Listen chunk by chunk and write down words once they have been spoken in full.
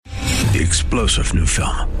the explosive new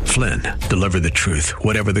film, Flynn, Deliver the Truth,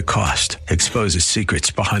 Whatever the Cost, exposes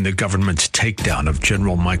secrets behind the government's takedown of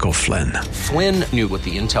General Michael Flynn. Flynn knew what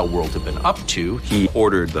the intel world had been up to. He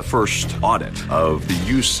ordered the first audit of the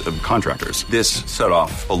use of contractors. This set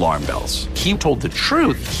off alarm bells. He told the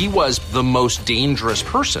truth. He was the most dangerous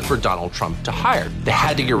person for Donald Trump to hire. They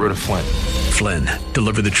had to get rid of Flynn. Flynn,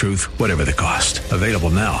 Deliver the Truth, Whatever the Cost. Available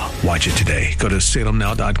now. Watch it today. Go to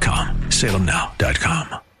salemnow.com.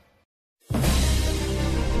 salemnow.com.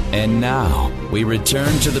 And now, we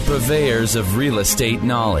return to the purveyors of real estate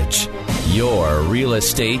knowledge. Your Real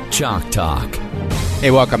Estate Chalk Talk.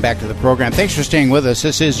 Hey, welcome back to the program. Thanks for staying with us.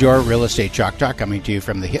 This is your Real Estate Chalk Talk, coming to you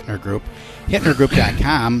from the Hittner Group.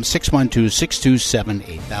 HittnerGroup.com,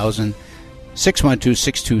 612-627-8000.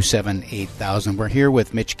 612-627-8000. We're here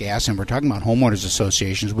with Mitch Gassen. We're talking about homeowners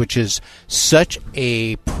associations, which is such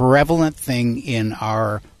a prevalent thing in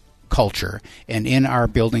our culture and in our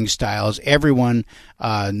building styles. Everyone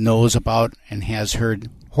knows about and has heard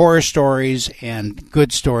horror stories and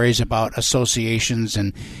good stories about associations,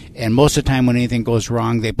 and most of the time when anything goes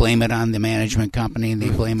wrong, they blame it on the management company and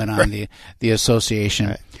they blame it on the association.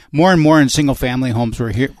 Right. More and more in single-family homes,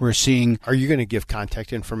 we're seeing. Are you going to give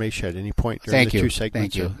contact information at any point during Thank the you. two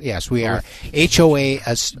segments? Thank you. Yes, we are.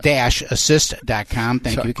 HOA-assist.com.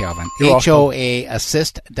 Thank you, Calvin.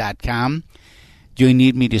 HOA-assist.com. Do you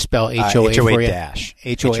need me to spell HOA for you?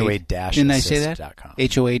 HOA-assist.com. Didn't I say that?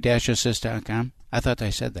 HOA-assist.com. I thought I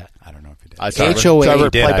said that. I don't know if you did.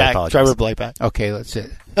 Trevor, play back. Okay, let's see.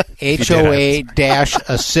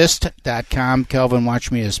 HOA-assist.com. Kelvin,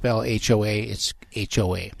 watch me to spell HOA. It's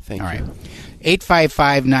HOA. Thank you. All right.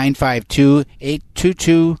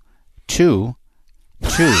 855-952-8222.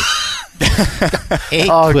 8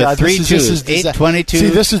 oh, with God, 3 this twos. is 822. See,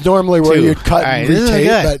 this is normally where you'd cut and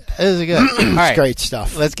retake, but this is good. All right. Great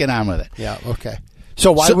stuff. Let's get on with it. Yeah, okay.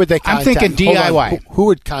 So why would they contact? I'm thinking DIY. Who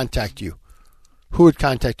would contact you? Who would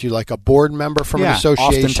contact you? Like a board member from an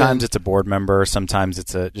association? Oftentimes it's a board member. Sometimes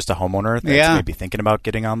it's just a homeowner that's maybe thinking about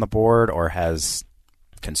getting on the board or has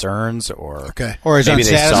concerns or is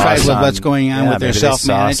unsatisfied with what's going on with their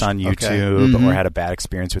self-managed. They saw us on YouTube or had a bad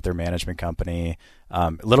experience with their management company.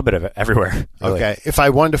 A little bit of it everywhere. Really. Okay. If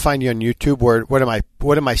I wanted to find you on YouTube,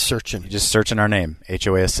 what am I searching? You just search in our name,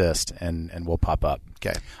 HOA Assist, and we'll pop up.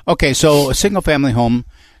 Okay. Okay. So a single family home,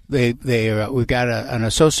 we've got an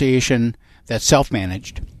association that's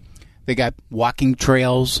self-managed. They got walking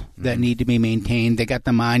trails that need to be maintained. They got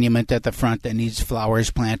the monument at the front that needs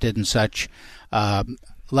flowers planted and such. A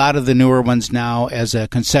lot of the newer ones now, as a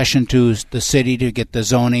concession to the city to get the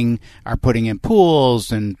zoning, are putting in pools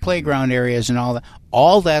and playground areas and all that.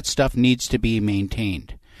 All that stuff needs to be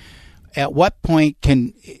maintained. At what point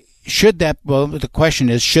the question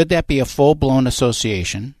is, should that be a full-blown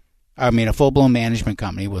association? A full-blown management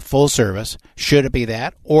company with full service? Should it be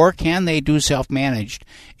that? Or can they do self-managed?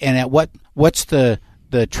 And at what's the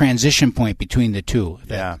transition point between the two?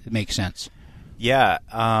 That makes sense. Yeah.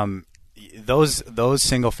 Those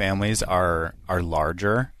single families are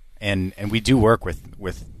larger, and we do work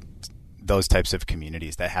with those types of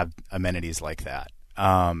communities that have amenities like that.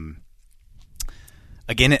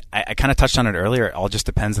 Again, I kind of touched on it earlier. It all just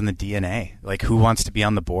depends on the DNA, like who wants to be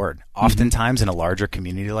on the board. Oftentimes in a larger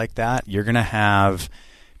community like that, you're going to have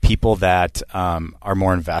people that are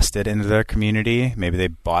more invested into their community. Maybe they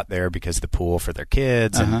bought there because of the pool for their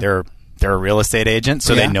kids, and they're a real estate agent,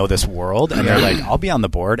 so they know this world, and they're like, I'll be on the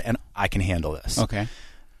board, and I can handle this. Okay.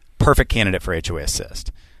 Perfect candidate for HOA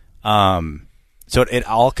Assist. So it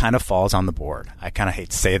all kind of falls on the board. I kind of hate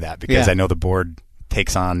to say that because I know the board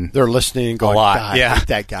takes on they're listening and going, a lot. God, I hate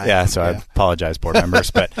that guy. Yeah, so I apologize, board members.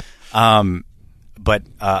 But a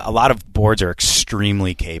lot of boards are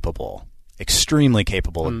extremely capable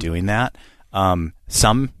of doing that.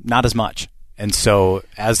 Some, not as much. And so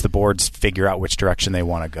as the boards figure out which direction they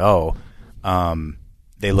want to go,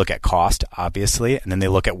 they look at cost, obviously, and then they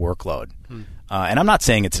look at workload. And I'm not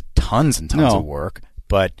saying it's tons and tons of work,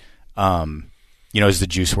 but is the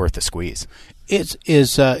juice worth the squeeze?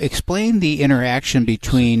 Explain the interaction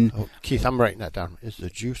between... Keith, I'm writing that down. Is the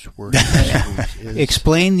juice worth the squeeze?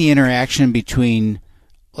 Explain the interaction between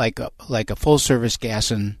like a full-service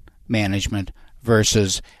Gassen management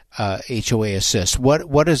versus HOA Assist.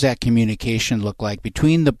 What does that communication look like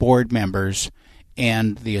between the board members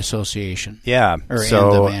and the association? Yeah, and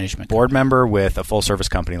the management board company? member with a full-service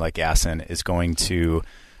company like Gassen is going to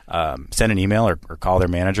send an email or call their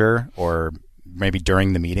manager, or maybe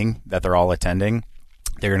during the meeting that they're all attending,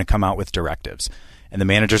 they're going to come out with directives. And the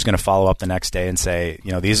manager's going to follow up the next day and say,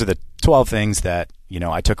 these are the 12 things that,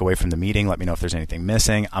 I took away from the meeting. Let me know if there's anything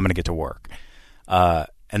missing. I'm going to get to work. And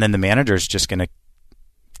then the manager's just going to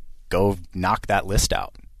go knock that list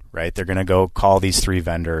out, right? They're going to go call these 3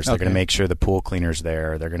 vendors. They're going to make sure the pool cleaner's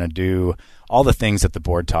there. They're going to do all the things that the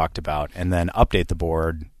board talked about, and then update the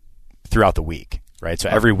board throughout the week, right? So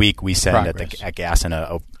every week we send at Gassen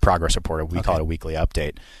a progress report. We call it a weekly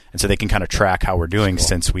update. And so they can kind of track how we're doing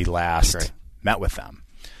since we last met with them.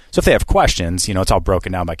 So if they have questions, it's all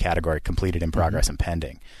broken down by category: completed, in progress, and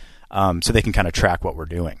pending. So they can kind of track what we're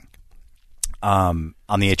doing. On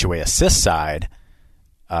the HOA assist side,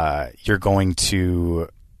 you're going to,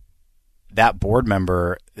 that board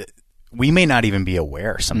member, we may not even be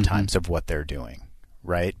aware sometimes of what they're doing,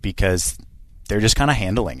 right? Because they're just kind of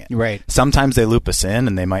handling it. Right. Sometimes they loop us in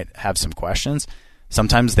and they might have some questions.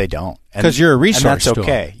 Sometimes they don't. Because you're a resource. And that's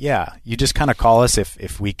okay. Yeah. You just kind of call us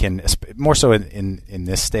if we can, more so in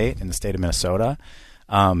this state, in the state of Minnesota.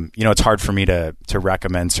 It's hard for me to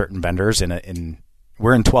recommend certain vendors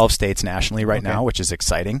we're in 12 states nationally right now, which is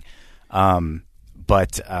exciting.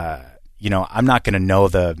 But I'm not going to know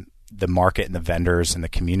the market and the vendors and the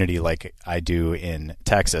community like I do in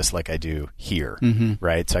Texas, like I do here,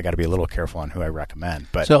 right? So I got to be a little careful on who I recommend.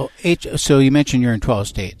 But so you mentioned you're in 12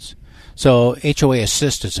 states. So HOA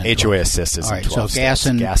Assist is in 12. HOA Assist is in 12 states.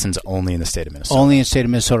 Gassen's only in the state of Minnesota. Only in the state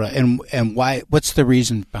of Minnesota. And why? What's the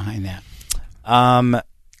reason behind that?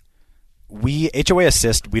 HOA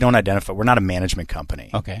Assist, we don't identify. We're not a management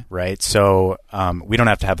company. Okay. Right? So we don't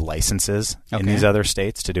have to have licenses in these other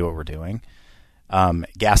states to do what we're doing.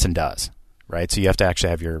 Gassen does, right? So you have to actually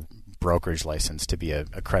have your brokerage license to be a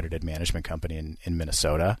accredited management company in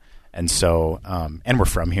Minnesota. And so, and we're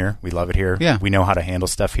from here. We love it here. Yeah. We know how to handle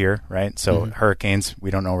stuff here, right? So hurricanes,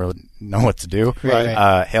 we don't really know what to do.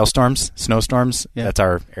 Right. Hailstorms, snowstorms, that's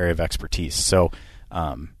our area of expertise. So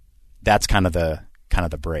that's kind of the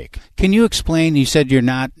break. Can you explain, you said you're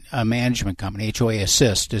not a management company. HOA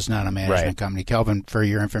Assist is not a management company. Kelvin, for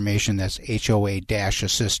your information, that's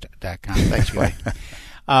HOA-assist.com. Thanks, Mike.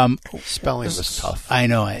 Spelling was tough. I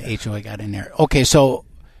know. HOA got in there. Okay, so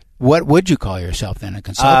what would you call yourself then? A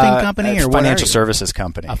consulting company or what? Financial services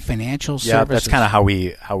company. A financial services. Yeah, that's kind of how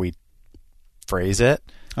we phrase it.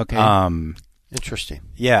 Okay. Interesting.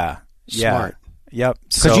 Yeah. Smart. Yep.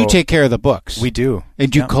 Because you take care of the books. We do.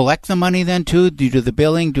 And do you collect the money then too? Do you do the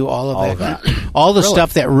billing? Do all of that? All the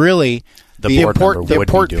stuff that really the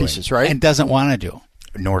important pieces, right? And doesn't want to do.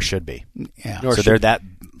 Nor should be. Yeah. So they're that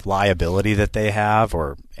liability that they have,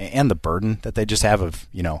 and the burden that they just have of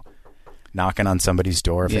knocking on somebody's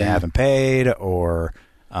door if they haven't paid, or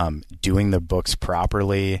doing the books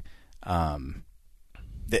properly.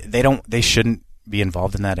 They shouldn't be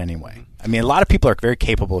involved in that anyway. I mean, a lot of people are very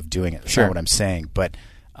capable of doing it. That's not what I'm saying, but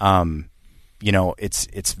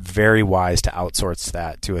it's very wise to outsource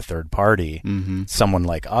that to a third party, someone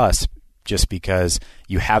like us, just because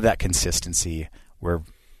you have that consistency where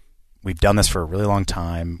we've done this for a really long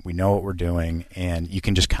time. We know what we're doing, and you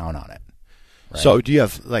can just count on it. Right? So do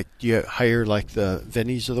you hire like the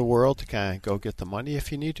Vinnies of the world to kind of go get the money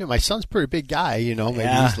if you need to? My son's a pretty big guy, maybe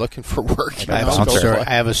he's looking for work. I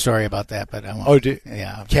have a story about that, but I won't. Oh,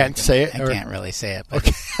 yeah. Can't say it? I can't really say it, but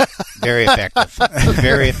very effective.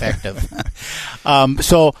 Very effective.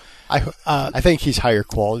 So I think he's higher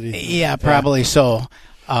quality. Yeah, probably so.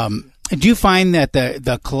 Do you find that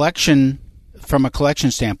the collection, from a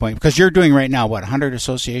collection standpoint, because you're doing right now, 100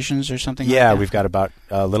 associations or something like that? Yeah, we've got about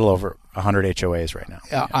a little over 100 HOAs right now.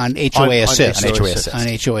 On HOA Assist. On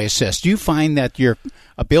HOA Assist. Do you find that your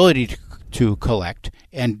ability to collect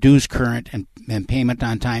and dues current and payment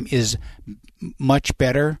on time is much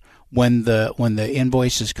better when the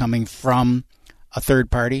invoice is coming from a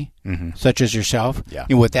third party, such as yourself? Yeah.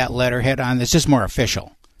 With that letterhead on, it's just more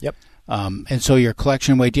official. Yep. And so your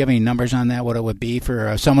collection rate, do you have any numbers on that, what it would be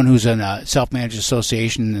for someone who's in a self-managed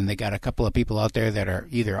association and they got a couple of people out there that are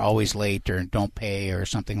either always late or don't pay or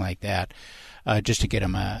something like that, just to get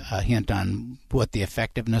them a hint on what the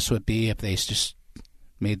effectiveness would be if they just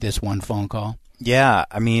made this one phone call? Yeah,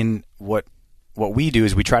 I mean, what we do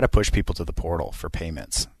is we try to push people to the portal for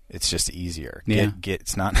payments. It's just easier. Yeah.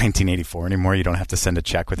 It's not 1984 anymore. You don't have to send a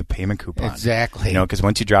check with a payment coupon. Exactly. Because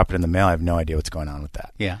once you drop it in the mail, I have no idea what's going on with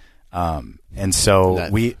that. Yeah. And so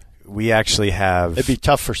we actually have. It'd be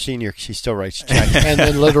tough for Senior because he still writes checks and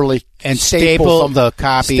then literally and staple the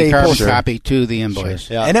copy, carbon Sure. copy to the invoice.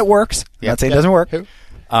 Sure. Yeah. And it works. I'm not saying it doesn't work.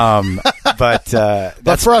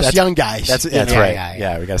 But for us young guys, that's right.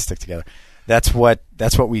 Yeah, we got to stick together. That's what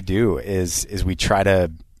we do is we try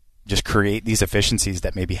to just create these efficiencies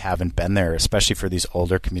that maybe haven't been there, especially for these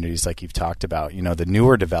older communities like you've talked about. The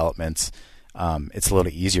newer developments, it's a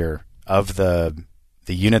little easier. Of the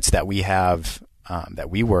units that we have that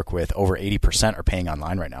we work with, over 80% are paying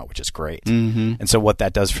online right now, which is great. And so what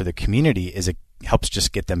that does for the community is it helps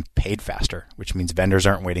just get them paid faster, which means vendors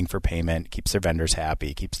aren't waiting for payment, keeps their vendors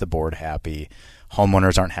happy, keeps the board happy,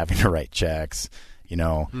 homeowners aren't having to write checks.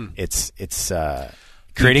 It's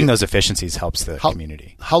creating those efficiencies helps the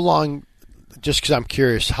community. How long, just because I'm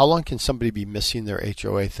curious, how long can somebody be missing their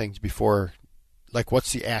HOA things before, like,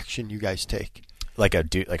 what's the action you guys take? Like a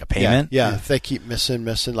payment? Yeah, if they keep missing,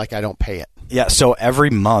 like I don't pay it. Yeah, so every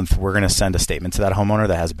month we're going to send a statement to that homeowner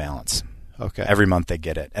that has a balance. Okay. Every month they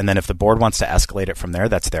get it. And then if the board wants to escalate it from there,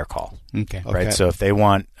 that's their call. Okay. Right? So if they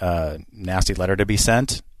want a nasty letter to be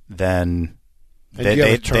sent, then they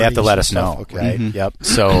have to let us know. Okay. Right? Mm-hmm. Yep.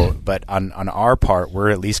 So, but on our part, we're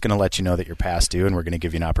at least going to let you know that you're past due, and we're going to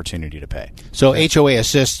give you an opportunity to pay. So HOA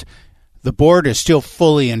Assist, the board is still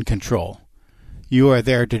fully in control. You are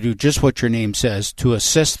there to do just what your name says, to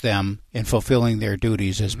assist them in fulfilling their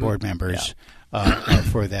duties as board members.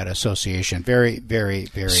 For that association. Very, very,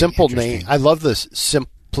 very simple interesting. name. I love the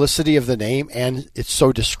simplicity of the name, and it's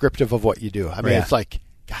so descriptive of what you do. I mean, it's like,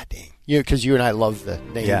 God dang. Because you and I love the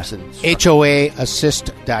names. And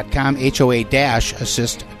HOAassist.com,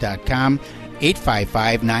 HOA-assist.com,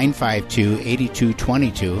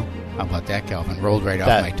 855-952-8222. How about that, Calvin? Rolled right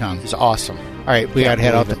off my tongue. It's awesome. All right, we got to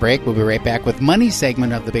head out to break. We'll be right back with money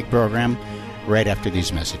segment of the big program right after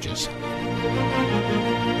these messages.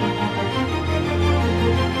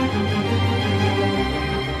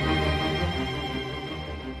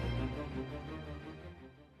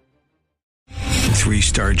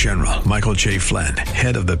 Three-star General Michael J. Flynn,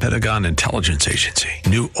 head of the Pentagon Intelligence Agency,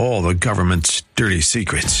 knew all the government's dirty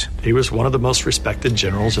secrets. He was one of the most respected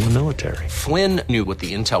generals in the military. Flynn knew what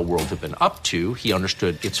the intel world had been up to. He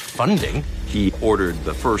understood its funding. He ordered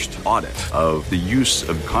the first audit of the use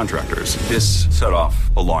of contractors. This set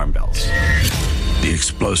off alarm bells. The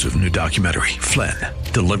explosive new documentary, Flynn,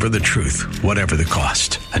 Deliver the Truth, Whatever the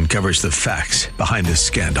Cost, uncovers the facts behind this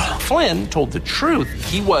scandal. Flynn told the truth.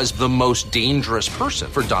 He was the most dangerous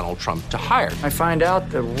person for Donald Trump to hire. I find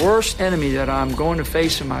out the worst enemy that I'm going to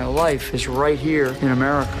face in my life is right here in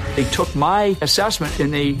America. They took my assessment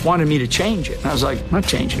and they wanted me to change it. And I was like, I'm not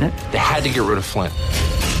changing it. They had to get rid of Flynn.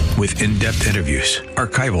 With in-depth interviews,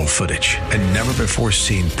 archival footage, and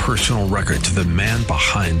never-before-seen personal records of the man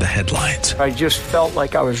behind the headlines. I just felt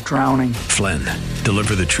like I was drowning. Flynn,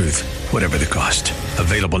 Deliver the Truth, Whatever the Cost.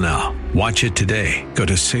 Available now. Watch it today. Go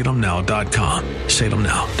to salemnow.com.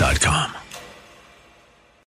 salemnow.com.